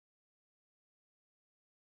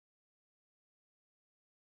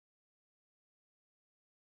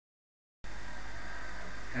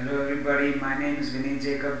everybody, my name is Vinay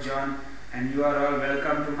Jacob John and you are all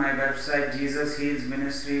welcome to my website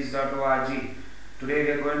jesushealsministries.org. Today we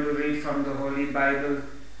are going to read from the Holy Bible,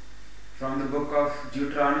 from the book of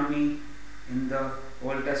Deuteronomy in the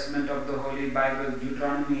Old Testament of the Holy Bible,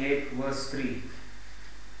 Deuteronomy 8 verse 3.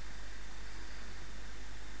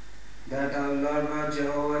 That our Lord God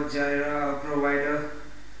Jehovah Jireh, our provider,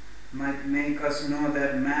 might make us know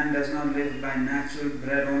that man does not live by natural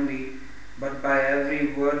bread only, but by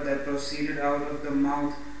every word that proceeded out of the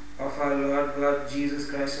mouth of our Lord God Jesus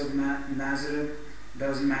Christ of Nazareth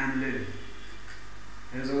does man live.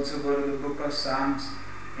 Let us also go to the book of Psalms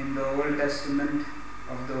in the Old Testament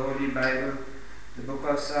of the Holy Bible, the book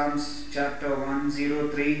of Psalms chapter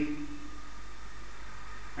 103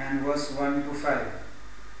 and verse 1 to 5.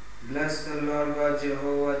 Bless the Lord God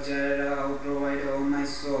Jehovah Jireh, our provider, O my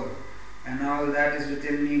soul, and all that is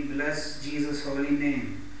within me, bless Jesus' holy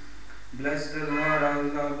name. Bless the Lord, our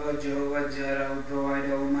Lord God Jehovah Jireh, our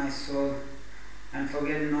provider, O my soul, and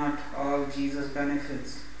forget not all Jesus'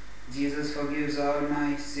 benefits. Jesus forgives all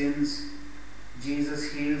my sins.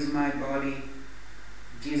 Jesus heals my body.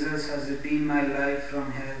 Jesus has redeemed my life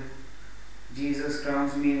from hell. Jesus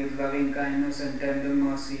crowns me with loving kindness and tender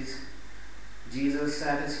mercies. Jesus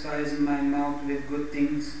satisfies my mouth with good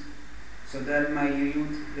things, so that my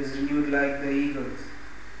youth is renewed like the eagles.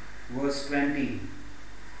 Verse 20.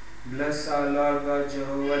 Bless our Lord God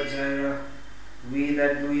Jehovah Jireh, we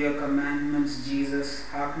that do your commandments, Jesus,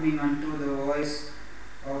 hearkening unto the voice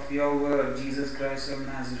of your word, Jesus Christ of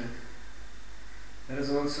Nazareth. Let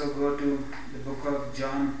us also go to the book of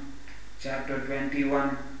John, chapter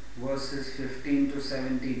 21, verses 15 to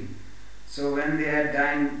 17. So when they had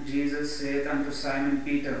dined, Jesus saith unto Simon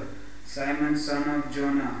Peter, Simon, son of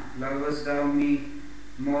Jonah, lovest thou me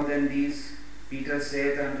more than these? Peter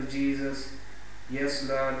saith unto Jesus, Yes,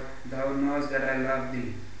 Lord, thou knowest that I love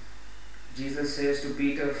thee. Jesus says to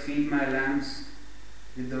Peter, Feed my lambs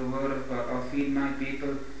with the word of God, or feed my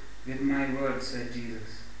people with my word, said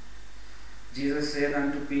Jesus. Jesus said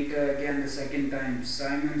unto Peter again the second time,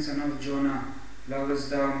 Simon, son of Jonah, lovest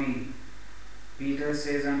thou me? Peter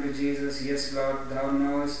says unto Jesus, Yes, Lord, thou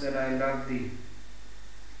knowest that I love thee.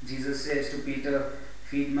 Jesus says to Peter,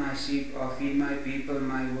 Feed my sheep, or feed my people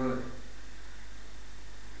my word.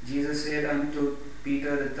 Jesus said unto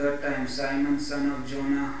Peter the third time, Simon, son of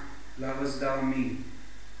Jonah, lovest thou me?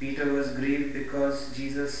 Peter was grieved because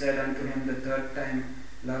Jesus said unto him the third time,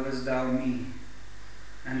 Lovest thou me?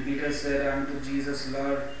 And Peter said unto Jesus,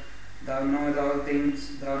 Lord, thou knowest all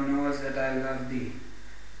things, thou knowest that I love thee.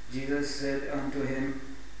 Jesus said unto him,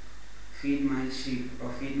 Feed my sheep,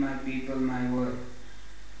 or feed my people my word.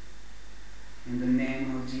 In the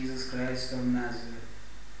name of Jesus Christ of Nazareth.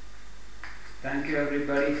 Thank you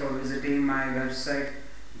everybody for visiting my website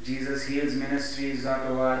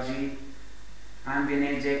jesushealsministries.org. I'm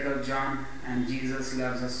Vinay Jacob John and Jesus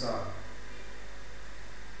loves us all.